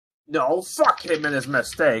No, fuck him and his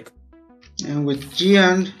mistake. And with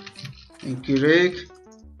Gian and Kirek.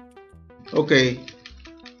 Okay.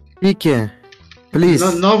 Ike, please.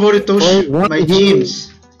 Nobody touch my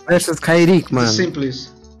teams. Versus Kairik, man.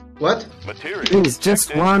 Simplest. What? Please,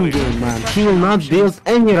 just one game, man. He will not build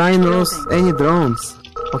any rhinos, any drones.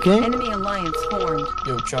 Okay? Enemy alliance formed.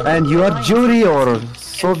 And you are Yuri or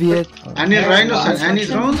Soviet. Any rhinos and any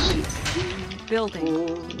drones? Building.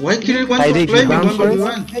 Why Kirek want to play me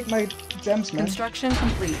 1v1? Take my gems, man. Construction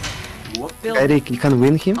complete. Kairik, you can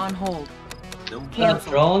win him? On hold.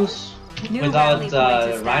 Drones without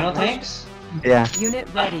rhino tanks? Yeah. Unit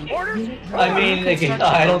ready. I mean,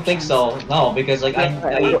 I don't think so. No, because like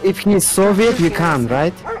if he's Soviet, you can,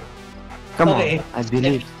 right? Come on, I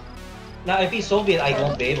believe. Now, if he's Soviet, I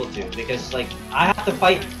won't be able to because like I have to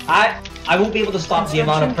fight. I won't be able to stop the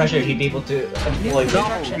amount of pressure he'd be able to employ.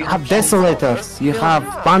 You have desolators. You have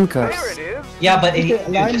bunkers. Yeah, but he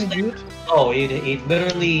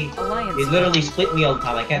literally split me all the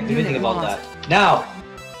time. I can't do anything about that. Now.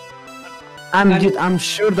 I'm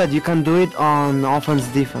sure that you can do it on offense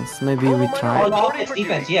defense. Maybe we try. On offense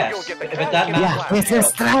defense, yes. If that matters. Yeah,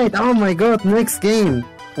 let's try it. Oh my god, next game.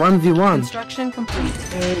 1v1. Construction complete.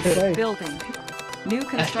 Building. New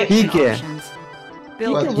construction options.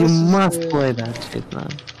 Building. You must play that shit,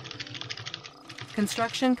 man.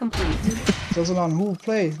 Construction complete. Zazalan, who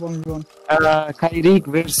plays 1v1? Kairik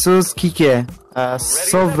versus Kike.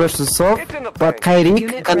 Sov versus Sov. But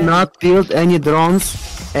Kairik cannot build any drones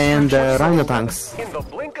and rhino tanks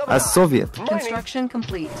as Soviet. Construction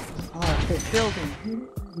complete. Building.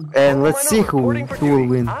 And let's see who will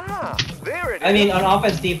win. I mean, on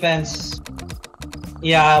offense defense,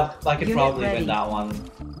 yeah, I could probably win that one.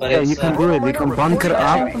 But yeah, you can do it. You can bunker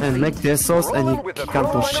up and make desos, and you can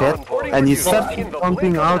push shit, and you start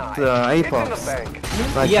pumping out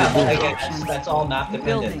APOCs. Like yeah, but I guess that's all map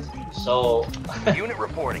dependent. So. Unit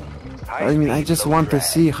reporting. I mean, I just want to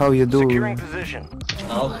see how you do.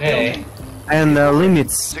 Okay. And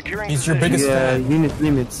limits. He's your biggest fan. Unit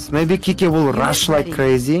limits. Maybe Kike will rush like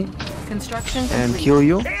crazy and kill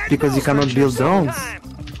you because you cannot build drones.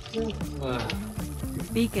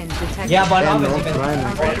 Beacon detected. Yeah, but obviously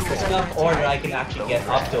enough order I can actually get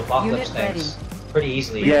up to apocalypse tanks pretty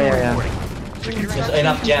easily. Yeah. Just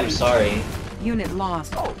enough gems, sorry. Unit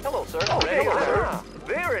lost. Oh, hello, sir. Ready,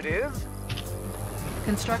 there it is.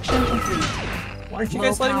 Construction complete. Why aren't you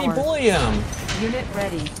guys letting me bully him? Unit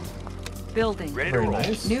ready. Building. Ready to roll.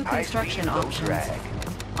 Nice. New construction options.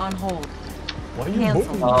 On hold. What are you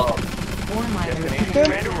Cancel. bullying?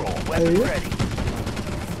 Ready to roll. Weapons ready.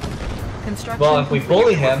 Construction. Well, if we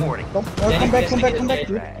bully him, come back.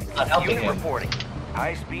 Not helping Unit him. reporting.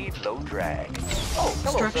 High speed, low drag. Oh,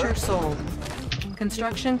 hello, Structure sir. sold.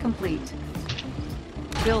 Construction complete.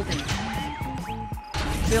 Building.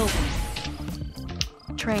 Building.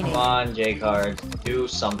 Training. Come on, J-Card, do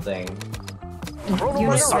something.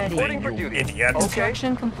 Unit ready. Reporting for duty. Idiot.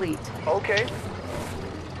 Construction complete. Okay.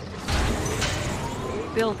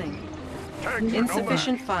 Building.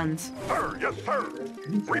 Insufficient funds. Sir, yes, sir.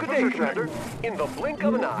 Good day, Commander. In the blink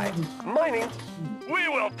of an eye. Mining. We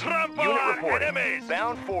will trample Unit our reporting. enemies.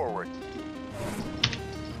 Bound forward.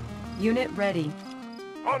 Unit ready.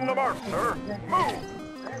 On the mark, sir.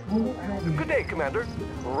 Move. Good day, Commander.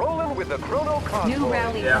 Rolling with the Chrono Convoy. New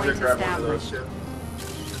rally point established.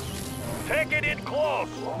 Take it in close.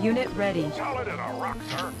 Unit ready. Solid in a rock,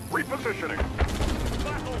 sir. Repositioning.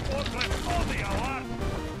 Battle fortress on the alert.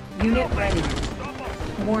 Unit ready.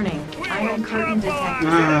 Warning. Iron curtain detected.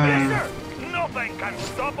 Yes, sir. Nothing can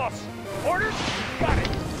stop us. Orders? Got it.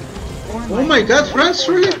 Oh my god, France,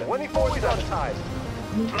 really? 24 is on time.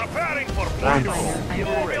 Preparing for Fire battle.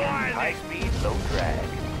 under attack. High speed, low drag.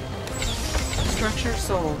 Structure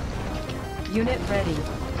sold. Unit ready.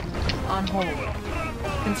 On hold.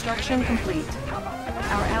 Construction complete.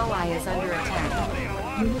 Our ally is under attack.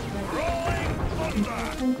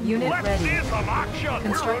 Unit ready.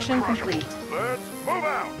 Construction complete. Let's move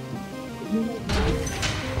out.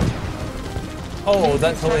 Oh,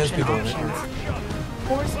 that totally has people in it.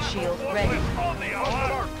 Force shield ready. On the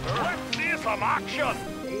alert. Let's see some action.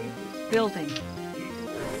 Building.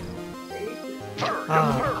 Sir,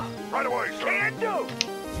 yes, sir. Right away, sir. Can do.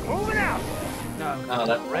 Moving out. Oh,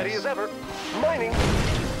 that's Ready as ever. Mining.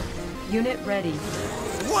 Unit ready.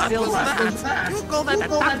 Building.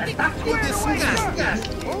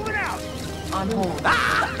 Moving out. On hold.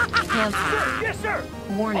 Cancel. Yes, sir.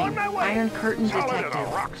 Warning. On my way. Iron curtain Solid in a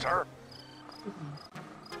detected. rock, sir.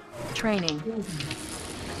 Training.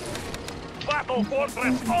 Battle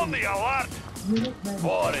fortress on the alert.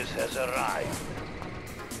 Boris has arrived.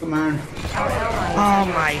 Come on. Our ally Oh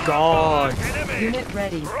my god. is unit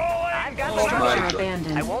ready. Roll I've got Structure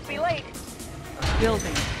abandoned. I won't be late.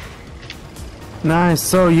 Building. Nice.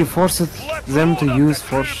 So you forced them to use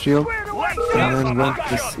force shield and then went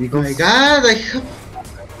with Oh my eagles. god, I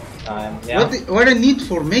have... Yeah. What I need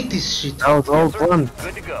for make this shit? Out all one.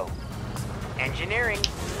 Good to go. Engineering.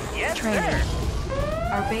 Yes, Training. sir.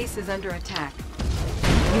 Our base is under attack.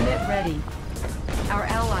 Unit ready. Our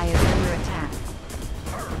ally is under attack.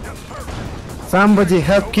 Somebody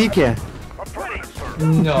help Kike.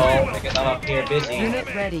 No, because I'm up here busy. Unit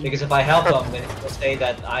ready. Because if I help them, then they'll say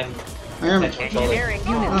that I'm I am... potential trolling. Engineering.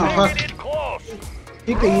 Unit Oh, ready. fuck. In close.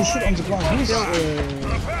 Kike, you shoot on the ground.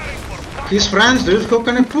 His friends, dude, how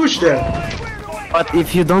can I push there? But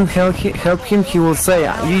if you don't help him, he will say,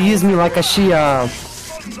 "You use me like a Shia."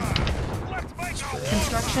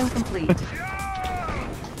 Construction complete.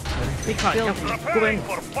 We can't help Building. you. Go in. For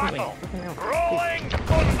Go in. battle. Rolling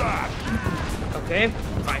thunder. Okay,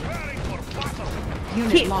 fine.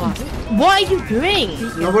 Unit lost. What are you doing?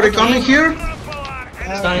 Nobody coming here?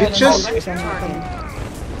 Bitches? Target.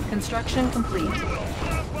 Construction complete.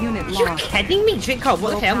 Unit Are you lost. kidding me, Jacob?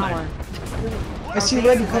 What the hell, man? I see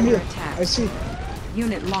ready, come here. I see.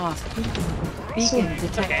 Unit lost. Beacon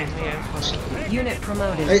detected. Unit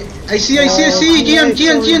promoted. I see, Gian,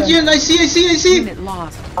 I see. Unit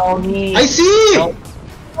lost. I see!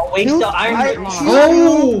 Don't waste the iron.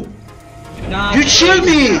 Oh! Nah, You shield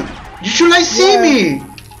me! You should I see me!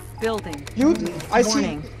 Building. You, I see.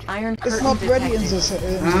 Warning. Iron It's curtain not ready in detected.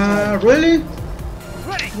 this. Really?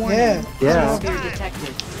 Yeah. Yeah. Chronosphere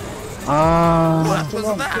detected. Too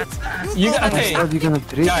long. You okay? How are you gonna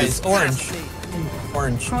treat Guys, it? orange,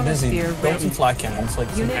 busy. Chronosphere Build some ready. flat cannons, like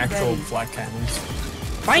some Unit actual ready. flat cannons.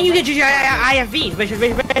 Why don't you get your IFVs? Which is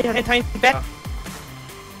time back.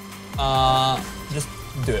 Just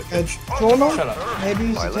do it. Chrono? Shut up. Maybe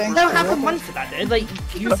use the tank. Don't or have the what? money for that, dude. Like,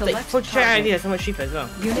 you like, Select for your target. idea, so much cheaper as well.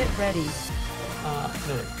 Unit ready.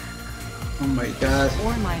 No. Oh my god.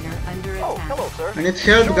 Ore miner under Oh, attack. hello, sir. I need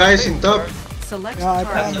help, guys, in top. Select Yeah, I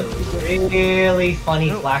That's target. a really funny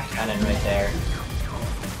flak cannon right there.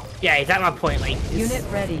 Yeah, is that my point? Like, Unit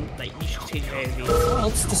ready. like you should change your IFVs. Well,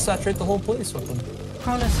 let's just saturate the whole place with them.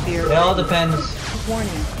 Chronosphere. It all depends. Warning.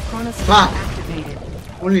 Chronosphere Fuck. activated.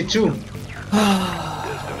 Only two.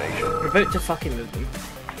 Destination. We're about to fucking move them.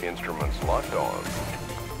 Instruments locked on.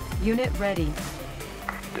 Unit ready.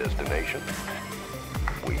 Destination.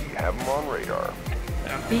 We have them on radar.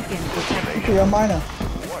 Beacon detected. Okay, you're miner.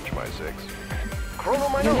 Watch my six. Chrono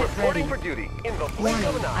miner Unit reporting ready. for duty in the blink Warning.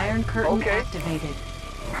 of an eye. Iron curtain Okay. activated.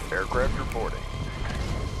 Aircraft reporting.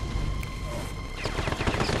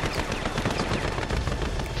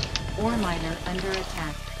 Ore miner under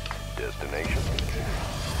attack. Destination.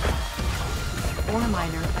 Ore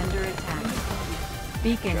miner under attack.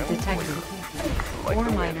 Beacon detected. Like Ore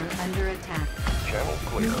the wind. miner under attack. Channel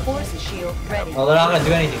clear. Force shield ready. Well, they're not gonna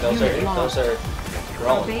do anything. Those Unit are lost. those are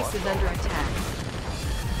Our drones. base is under attack.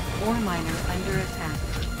 Ore miner under attack.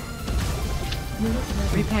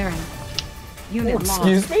 Repairing. Unit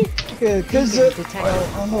Excuse lost. me? Okay, kill Beacon the... detected.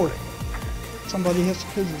 Oh no. Somebody has to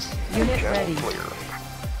kill this. Unit Channel ready. clear.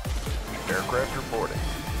 Aircraft reporting.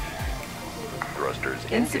 Thrusters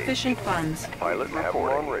engaged. Insufficient funds. Pilot have them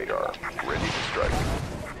on radar. Ready to strike.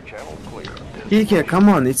 Channel clear. Kike, come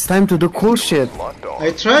on, it's time to do cool shit Locked on.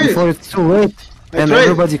 I tried. before it's too late and tried.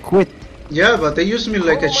 everybody quit Yeah, but they use me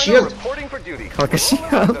like a Chrono miner shield. reporting for duty. like a The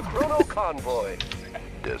shield. Chrono convoy.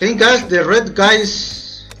 Thank God the red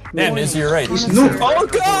guys... Damn, Izzy, you're right. He's noob. Oh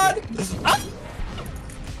god!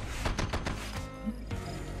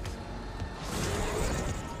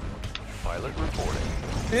 Pilot reporting.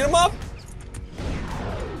 Beat him up!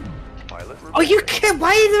 Pilot reporting. Oh, you kid!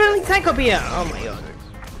 Why is there only tank up here? Oh my god.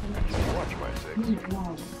 Watch my six.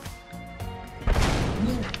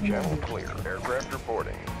 Channel clear. Aircraft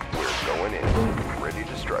reporting. We're going in. Ready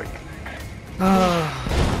to strike.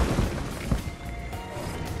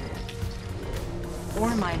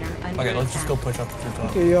 Ore miner under Okay, let's just go attack. push up to the top.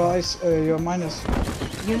 Okay, you're minus.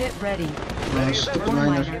 Unit ready. No, stupid Ore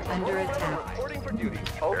miner. miner under attack. Reporting for duty.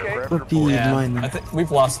 Okay. Aircraft Copy reporting. Yeah, miner. I think we've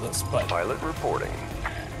lost this, but Pilot reporting.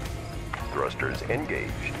 Thrusters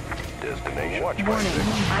engaged. Destination. Watch my Warning. six.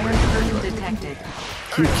 Iron curtain detected.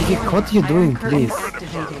 Kike, what are you Iron doing, curtain please?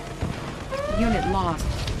 activated. Unit lost.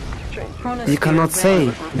 Change. Chronosphere You cannot say,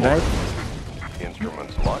 ready. right?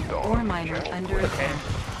 Instruments locked on. Ore miner Channel under clear. attack.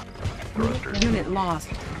 Thrusters. Unit lost.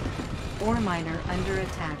 Ore miner under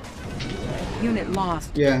attack. Unit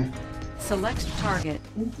lost. Yeah. Select target.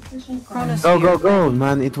 Go, Chronosphere. go,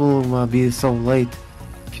 man, it will be so late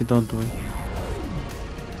if you don't do it.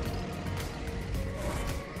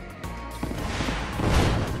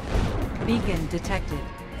 Beacon detected.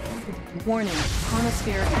 Warning,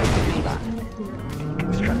 Chronosphere activated.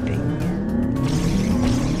 Constructing.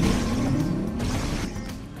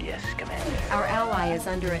 Yes, Commander. Our ally is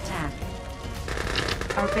under attack.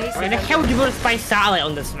 Our base Why is the under hell do you put a spy satellite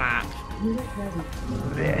on this map?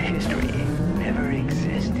 Their history never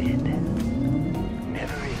existed.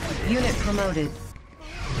 Never existed. Unit promoted.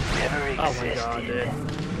 Never existed. Oh my god,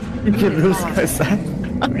 dude. You can lose my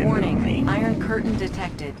side. Warning, Iron Curtain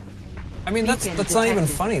detected. I mean, that's Beacon not even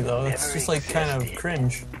detected. funny though. It's just like kind of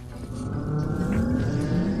cringe.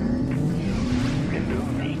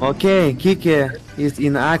 Okay, Kike is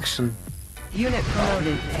in action. Unit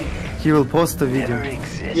promoted. He will post a video.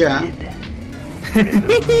 Yeah, Our ally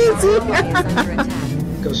is under attack.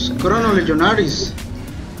 because Chrono Legionaries.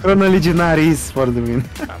 Chrono legionnaires for the win.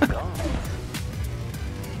 I'm gone.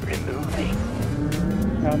 Removing.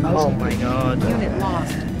 Oh my god. Unit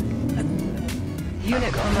lost.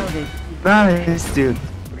 Unit promoted. Nice, dude.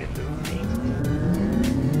 Removing.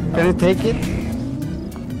 Can you take it?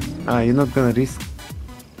 Ah, you're not gonna risk.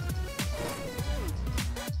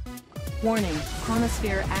 Warning,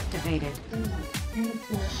 Chronosphere activated.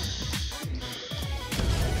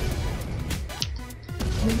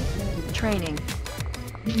 Training.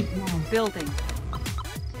 Building.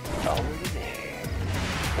 Already there.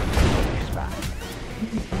 Spot.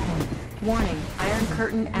 Warning, Iron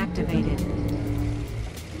Curtain activated.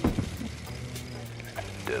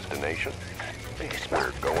 Destination. Big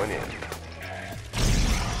spot. We're going in.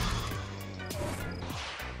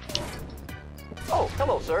 Oh,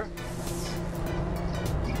 hello, sir.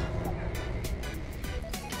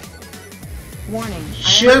 Warning, Iron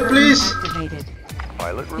Share, Curtain please. activated.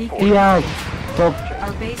 Pilot report. Beacon. Yeah, top.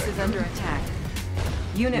 Our base is under attack.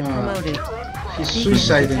 Unit Ah. promoted. He's Beacon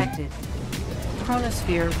suiciding. detected.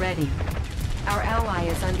 Chronosphere ready. Our ally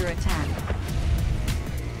is under attack.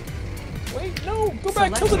 Wait, no! Go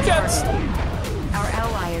back, kill the Select jets! target. Our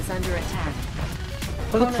ally is under attack.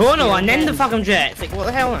 Well, the Chrono and then the fucking jets. Like, what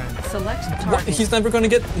the hell, man? Select What? target. He's never gonna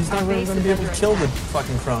get. He's Our never base gonna is be able to under kill the attack.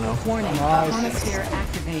 fucking Chrono. Warning, Nice. Chronosphere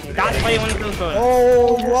activated. That's why you want to kill the Chrono.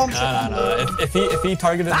 Oh, one No, second. no, no. If he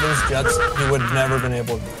targeted those jets, he would have never been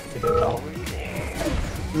able to do that.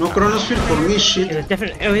 No Chronosphere for me, shit. It was a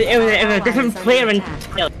different, it was a different player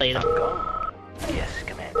entirely. Yes,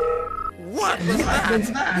 Commander. What was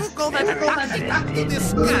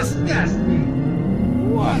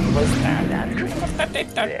that? Not a dream.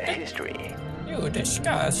 Their history. You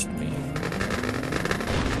disgust me.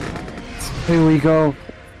 Here we go.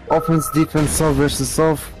 Offense, defense, soft versus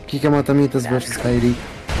soft. Kikamatamitas versus Kairik.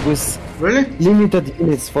 With Really? limited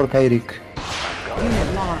units for Kairik.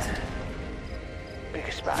 Unit lost.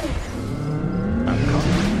 Big spot.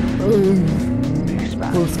 Big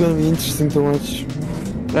spot. It's gonna be interesting to watch.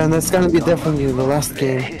 And it's gonna be definitely the last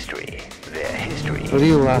Their game. history. Their history. The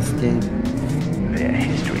real last game. Their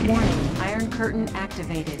history. Warning, Iron Curtain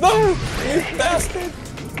activated. No! You bastard!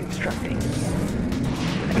 Constructing.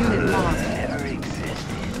 Unit lost. Never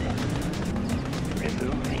existed.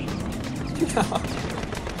 Removing.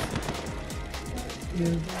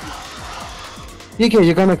 Kike,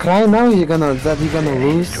 you gonna cry now? You're gonna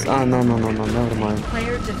lose? Ah, no, never mind.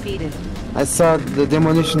 Player defeated. I saw the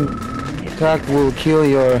demolition track will kill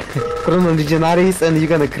your Chrono Legionaries and you're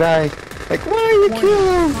gonna cry. Like, why you Warning,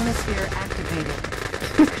 kill him? Chronosphere activated.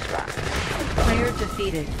 Player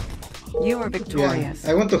defeated. You are Yeah, victorious.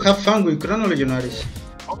 I want to have fun with Chrono Legionaries.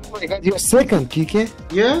 Oh my god, you're second, Kike?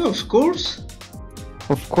 Yeah, of course.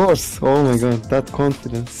 Of course. Oh my god, that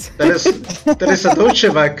confidence. There is a Dolce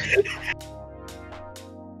back.